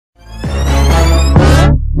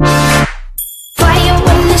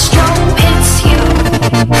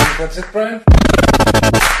That's it, Brian?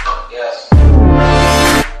 Yes.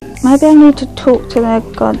 Maybe I need to talk to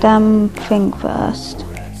the goddamn thing first.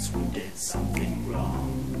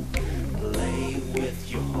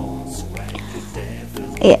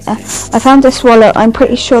 Yeah, I found this wallet. I'm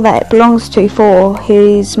pretty sure that it belongs to for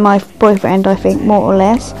he's my boyfriend, I think, more or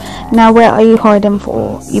less. Now, where are you hiding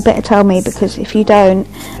for? You better tell me, because if you don't,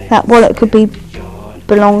 that wallet could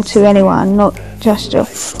belong to anyone, not just your...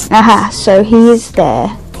 Aha, so he is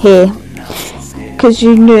here. Because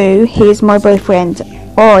you knew he is my boyfriend.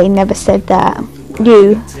 Oh, he never said that.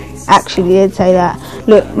 You actually did say that.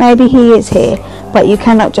 Look, maybe he is here, but you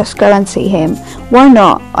cannot just go and see him. Why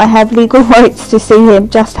not? I have legal rights to see him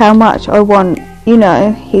just how much I want. You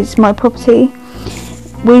know, he's my property.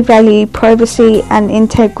 We value privacy and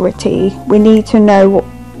integrity. We need to know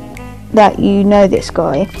that you know this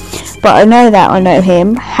guy. But I know that I know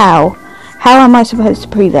him. How? How am I supposed to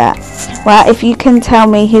prove that? Well, if you can tell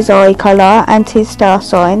me his eye colour and his star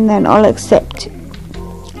sign, then I'll accept.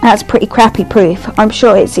 That's pretty crappy proof. I'm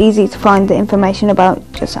sure it's easy to find the information about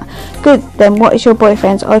just that. Good, then what is your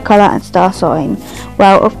boyfriend's eye colour and star sign?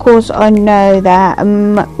 Well, of course I know that.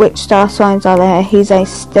 Which star signs are there? He's a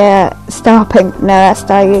star pink, no, a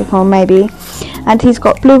star unicorn maybe. And he's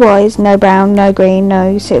got blue eyes, no brown, no green,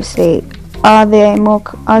 no seriously. Are there more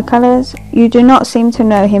eye colours? You do not seem to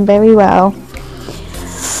know him very well.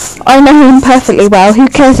 I know him perfectly well. Who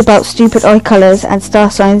cares about stupid eye colours and star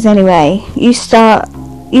signs anyway? You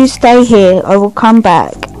stay here, I will come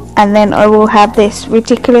back, and then I will have this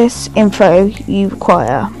ridiculous info you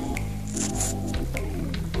require.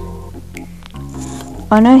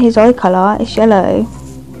 I know his eye colour, it's yellow.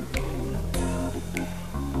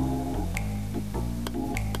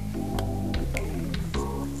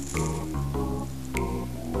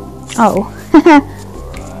 Oh.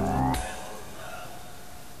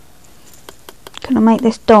 Can I make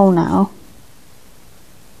this doll now?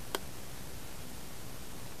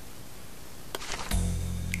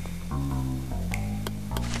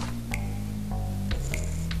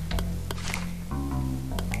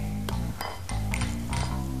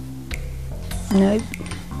 Nope.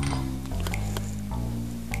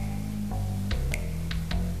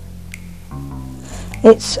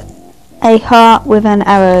 It's a heart with an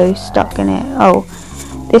arrow stuck in it. Oh,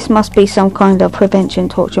 this must be some kind of prevention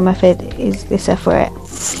torture method. Is this a threat?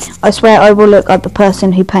 I swear I will look up the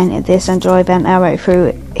person who painted this and drive an arrow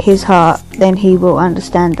through his heart. Then he will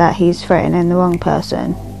understand that he's threatening the wrong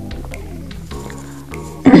person.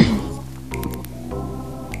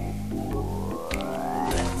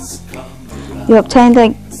 You obtained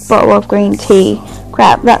a bottle of green tea.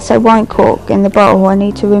 Crap, that's a wine cork in the bottle. I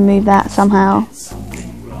need to remove that somehow.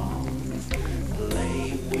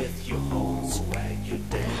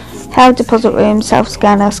 How deposit room,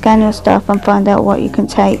 self-scanner. Scan your stuff and find out what you can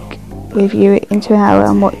take with you into Harrow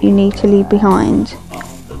and what you need to leave behind.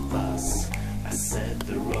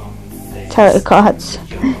 Tarot cards.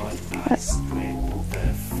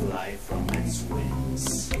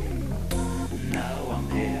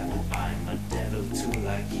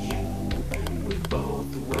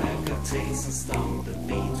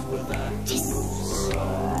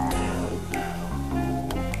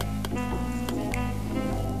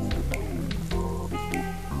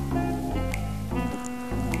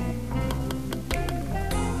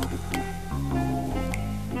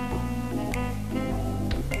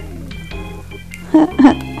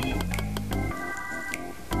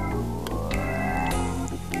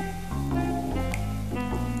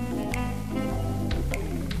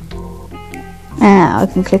 I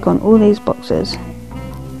can click on all these boxes.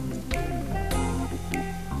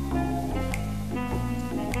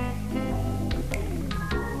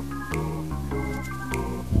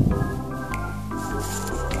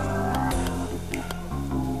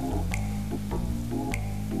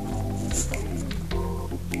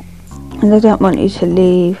 And I don't want you to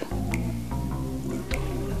leave.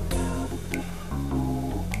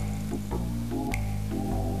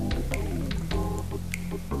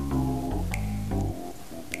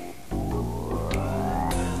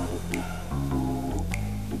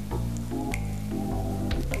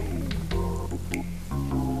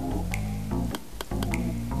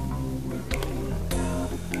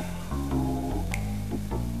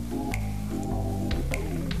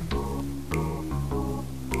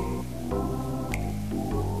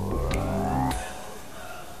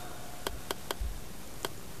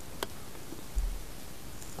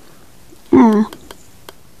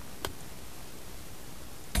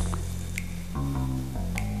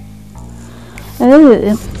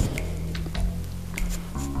 Ooh.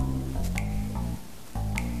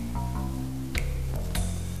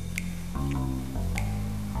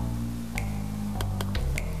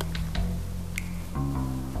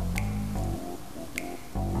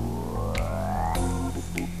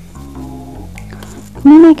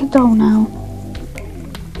 Can we make a doll now?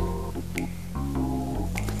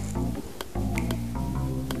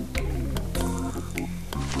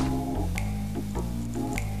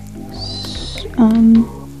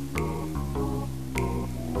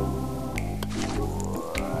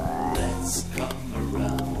 Let's come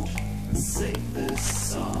around and sing this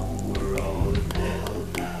song. We're all in hell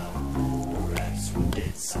now. Perhaps we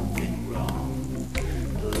did something wrong.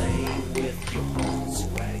 Play with your horns,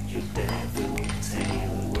 wag your devil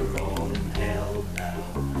tail. We're all in hell now.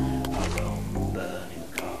 Our own burning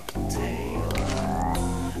cocktail.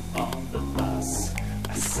 On the bus,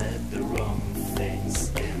 I said the wrong things.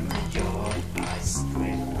 In the yard, I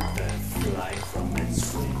scraped the fly from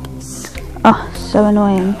its wings. Oh, so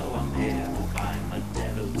annoying. Now I'm here, I'm a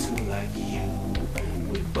devil too like you.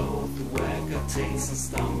 We both wag our tails and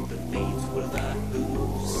stomp the beat with our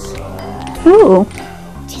hooves. Ooh.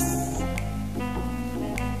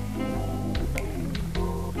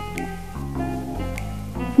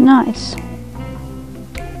 Nice.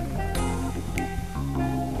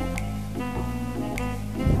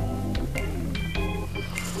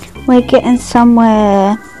 We're getting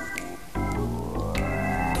somewhere.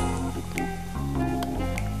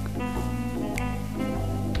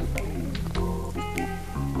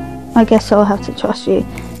 I guess I'll have to trust you.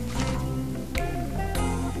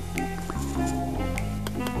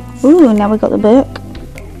 Ooh, now we got the book.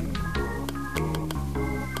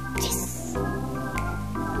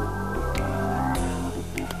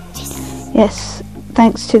 Yes,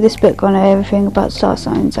 thanks to this book I know everything about star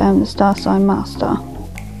signs. I am the star sign master.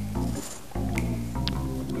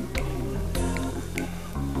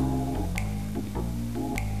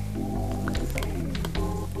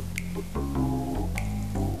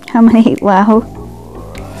 How many? Wow.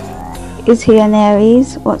 Is he an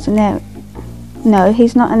Aries? What's an Aries? No,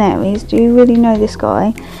 he's not an Aries. Do you really know this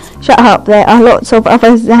guy? Shut up, there are lots of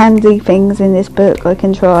other handy things in this book I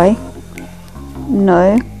can try.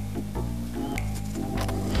 No.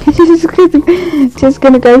 Just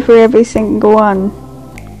gonna go through every single one.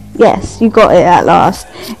 Yes, you got it at last.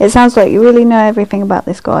 It sounds like you really know everything about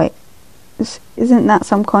this guy. Isn't that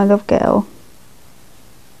some kind of girl?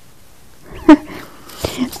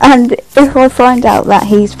 And if I find out that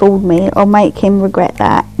he's fooled me, I'll make him regret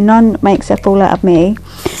that. None makes a fool out of me.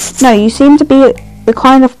 No, you seem to be the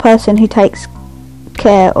kind of person who takes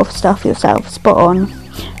care of stuff yourself. Spot on.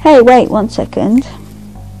 Hey, wait 1 second.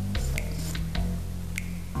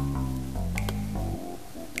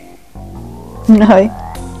 No.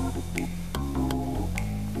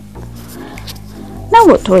 Now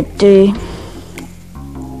what do I do?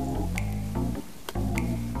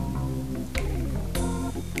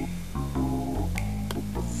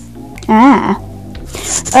 Ah.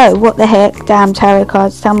 Oh, what the heck? Damn tarot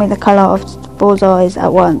cards. Tell me the colour of 4's eyes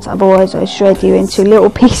at once. Otherwise I shred you into little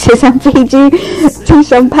pieces and feed you to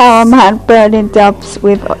some power mad burning dubs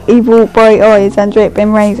with evil bright eyes and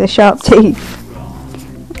dripping razor sharp teeth.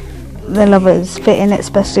 The lovers fit in,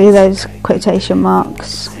 especially those quotation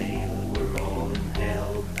marks.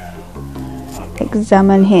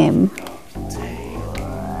 Examine him.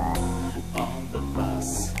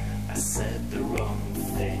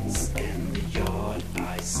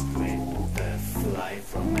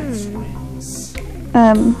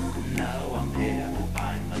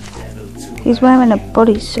 He's wearing a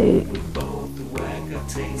bodysuit.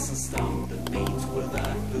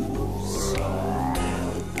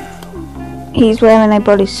 He's wearing a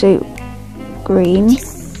bodysuit. Green.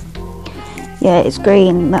 Yeah, it's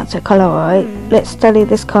green. That's a colour, right? Let's study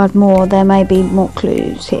this card more. There may be more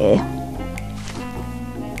clues here.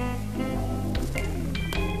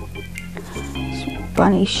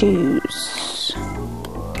 Bunny shoes.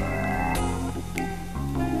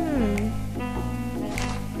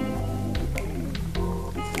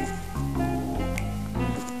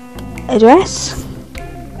 A dress?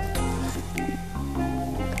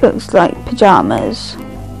 Looks like pyjamas.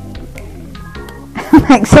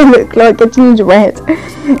 Makes it look like a gingerbread.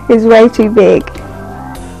 It's way too big.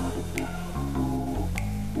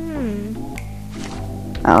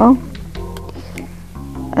 Oh.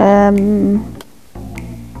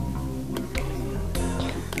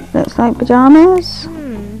 Looks like pyjamas.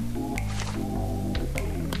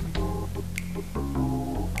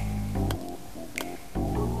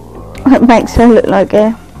 It makes her look like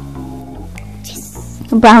a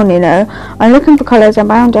brown, you know. I'm looking for colours and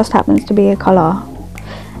brown just happens to be a colour.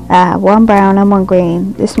 One brown and one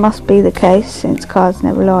green. This must be the case since cards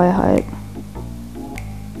never lie, I hope.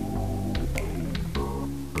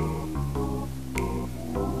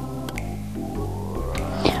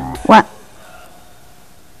 What?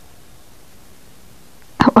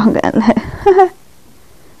 Oh, I'm gonna let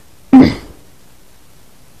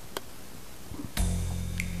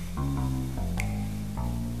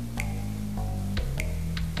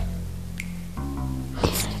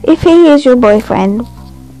if he is your boyfriend,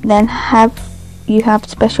 then you have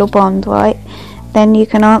special bond, right? Then you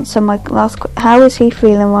can answer my last how is he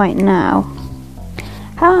feeling right now?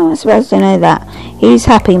 How am I supposed to know that? He's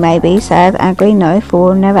happy maybe, sad, angry, no,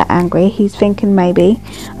 for never angry. He's thinking maybe.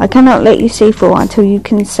 I cannot let you see for until you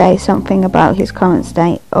can say something about his current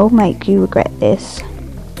state. I'll make you regret this.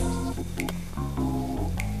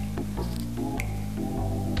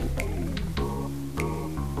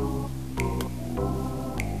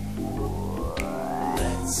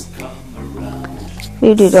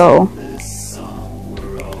 Voodoo doll.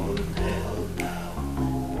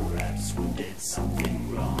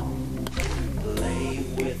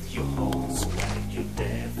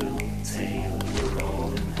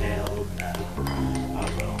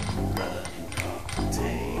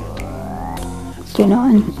 Do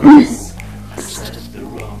not.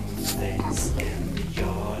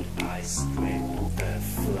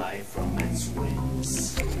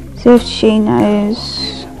 So if she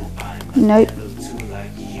knows. Nope.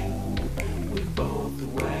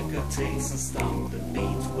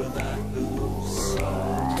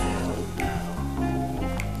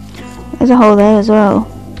 There's a hole there as well.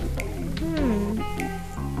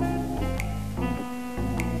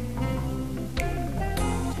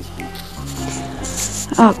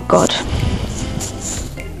 Oh God.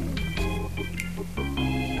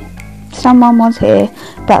 Someone was here,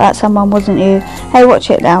 but that someone wasn't you. Hey,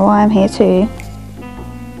 watch it now, I'm here too.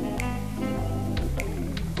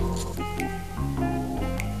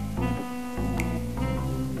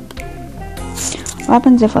 What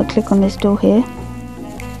happens if I click on this door here?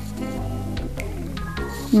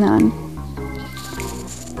 None.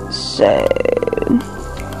 So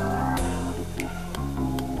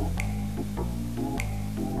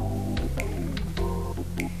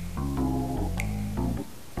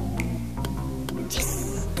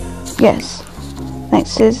yes.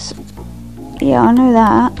 Next is, yeah, I know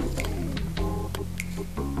that.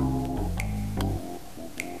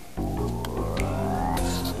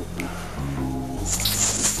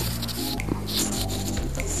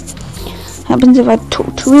 Happens if I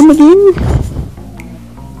talk to him again?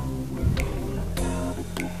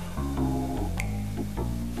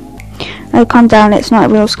 Oh, calm down, it's not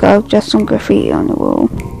a real skull, just some graffiti on the wall.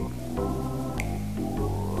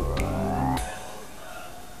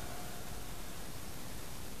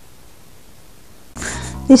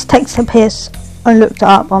 This text appears, I looked it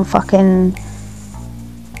up on fucking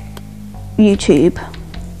YouTube.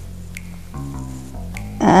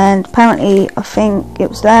 And apparently, I think it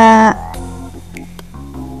was that,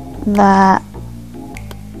 and that.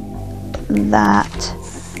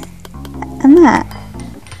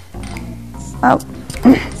 Oh,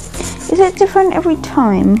 is it different every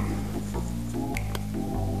time?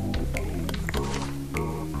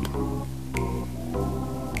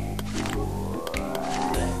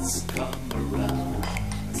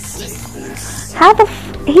 How the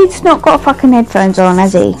he's not got fucking headphones on,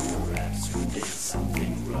 has he?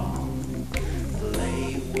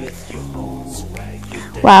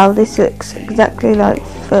 Wow, this looks exactly like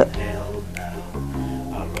foot.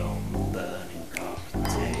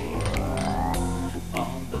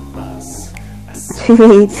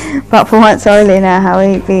 But for once I really know how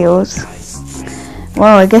he feels.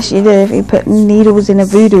 Well, I guess you do if you put needles in a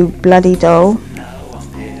voodoo bloody doll.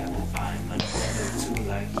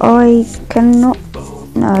 I cannot.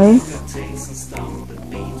 No.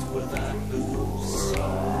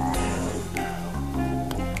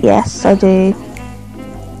 Yes, I do.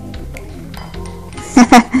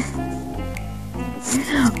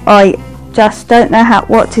 I just don't know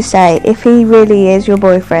what to say. If he really is your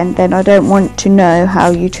boyfriend, then I don't want to know how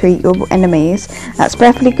you treat your enemies. That's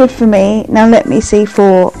perfectly good for me. Now let me see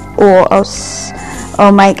for, or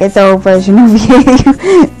I'll make a doll version of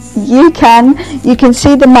you. You can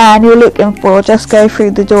see the man you're looking for. Just go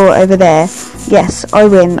through the door over there. Yes, I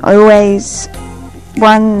win. I always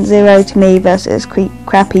 1-0 to me versus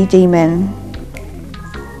crappy demon.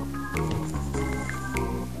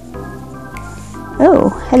 Oh,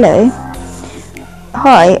 hello.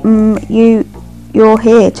 Hi, you're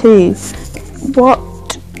here too.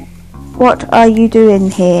 What are you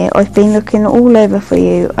doing here? I've been looking all over for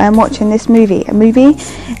you. I am watching this movie. A movie?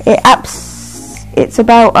 It's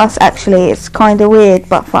about us actually. It's kind of weird,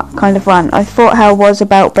 but kind of fun. I thought how it was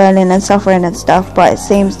about Berlin and suffering and stuff, but it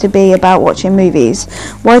seems to be about watching movies.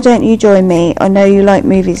 Why don't you join me? I know you like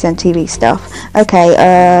movies and TV stuff.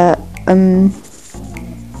 Okay,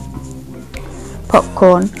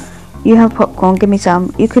 popcorn. You have popcorn, give me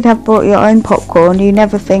some. You could have brought your own popcorn. You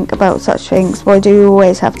never think about such things. Why do you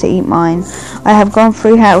always have to eat mine? I have gone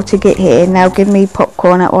through hell to get here. Now give me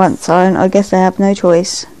popcorn at once. I guess I have no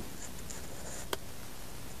choice.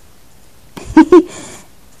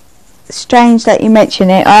 strange that you mention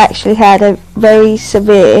it. I actually had a very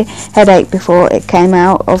severe headache before it came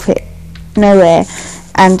out of it nowhere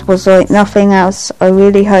and was like nothing else. I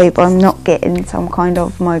really hope I'm not getting some kind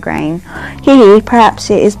of migraine. Here, perhaps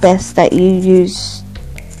it is best that you get used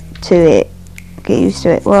to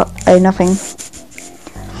it. What? Oh, nothing.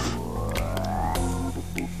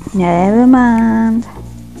 Never mind.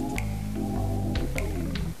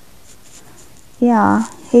 Yeah,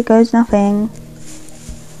 here goes nothing.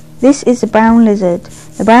 This is the brown lizard.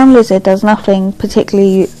 The brown lizard does nothing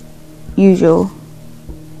particularly usual.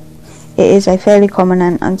 It is a fairly common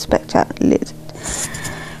and unspectacular lizard.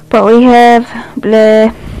 But we have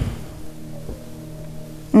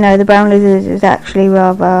no, the brown lizard is actually a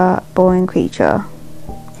rather boring creature.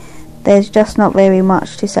 There's just not very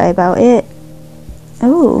much to say about it.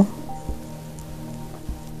 Ooh.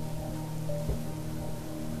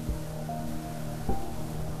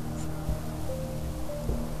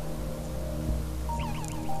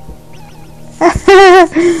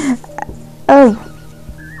 Oh.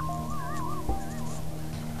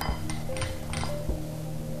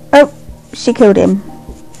 Oh, she killed him.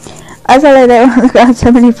 As I lay there on the ground,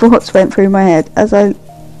 so many thoughts went through my head.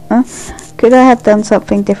 Could I have done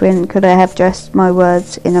something different? Could I have dressed my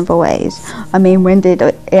words in other ways? I mean, when did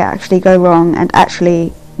it actually go wrong? And actually,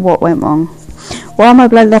 what went wrong? While my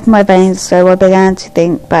blood left my veins, so I began to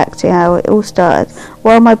think back to how it all started.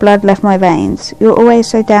 While my blood left my veins. You're always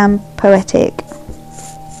so damn poetic.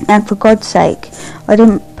 And for God's sake, I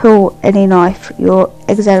didn't pull any knife. You're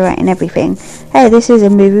exaggerating everything. Hey, this is a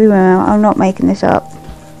movie, remember? I'm not making this up.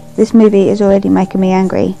 This movie is already making me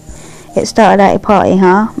angry. It started at a party,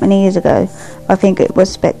 huh? Many years ago. I think it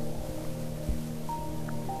was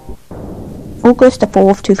August the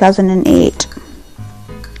 4th, 2008.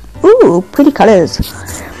 Ooh, pretty colours.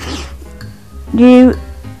 You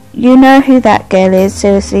know who that girl is.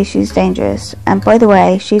 Seriously, she's dangerous. And by the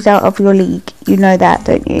way, she's out of your league. You know that,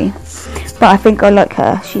 don't you? But I think I like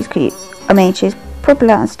her. She's cute. I mean, she's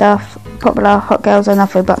popular and stuff. Popular hot girls are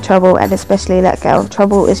nothing but trouble, and especially that girl.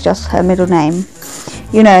 Trouble is just her middle name.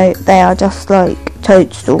 You know, they are just like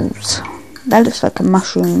toadstools. That looks like a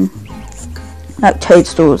mushroom. Like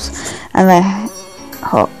toadstools. And they're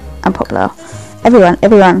hot and popular.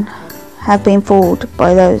 Everyone have been fooled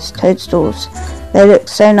by those toadstools. They look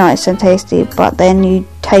so nice and tasty, but then you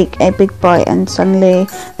take a big bite and suddenly,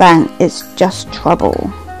 bang, it's just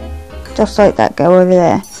trouble. Just like that girl over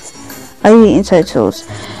there. Are you eating toadstools?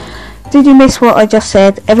 Did you miss what I just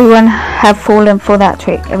said? Everyone have fallen for that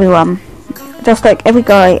trick, everyone. Just like every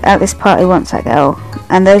guy at this party wants that girl.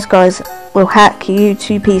 And those guys will hack you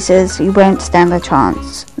to pieces. You won't stand a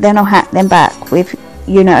chance. Then I'll hack them back with,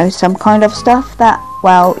 you know, some kind of stuff that,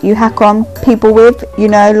 well, you hack on people with, you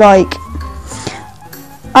know, like...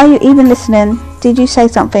 Are you even listening? Did you say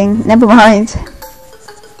something? Never mind.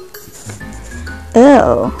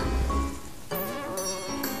 Ew.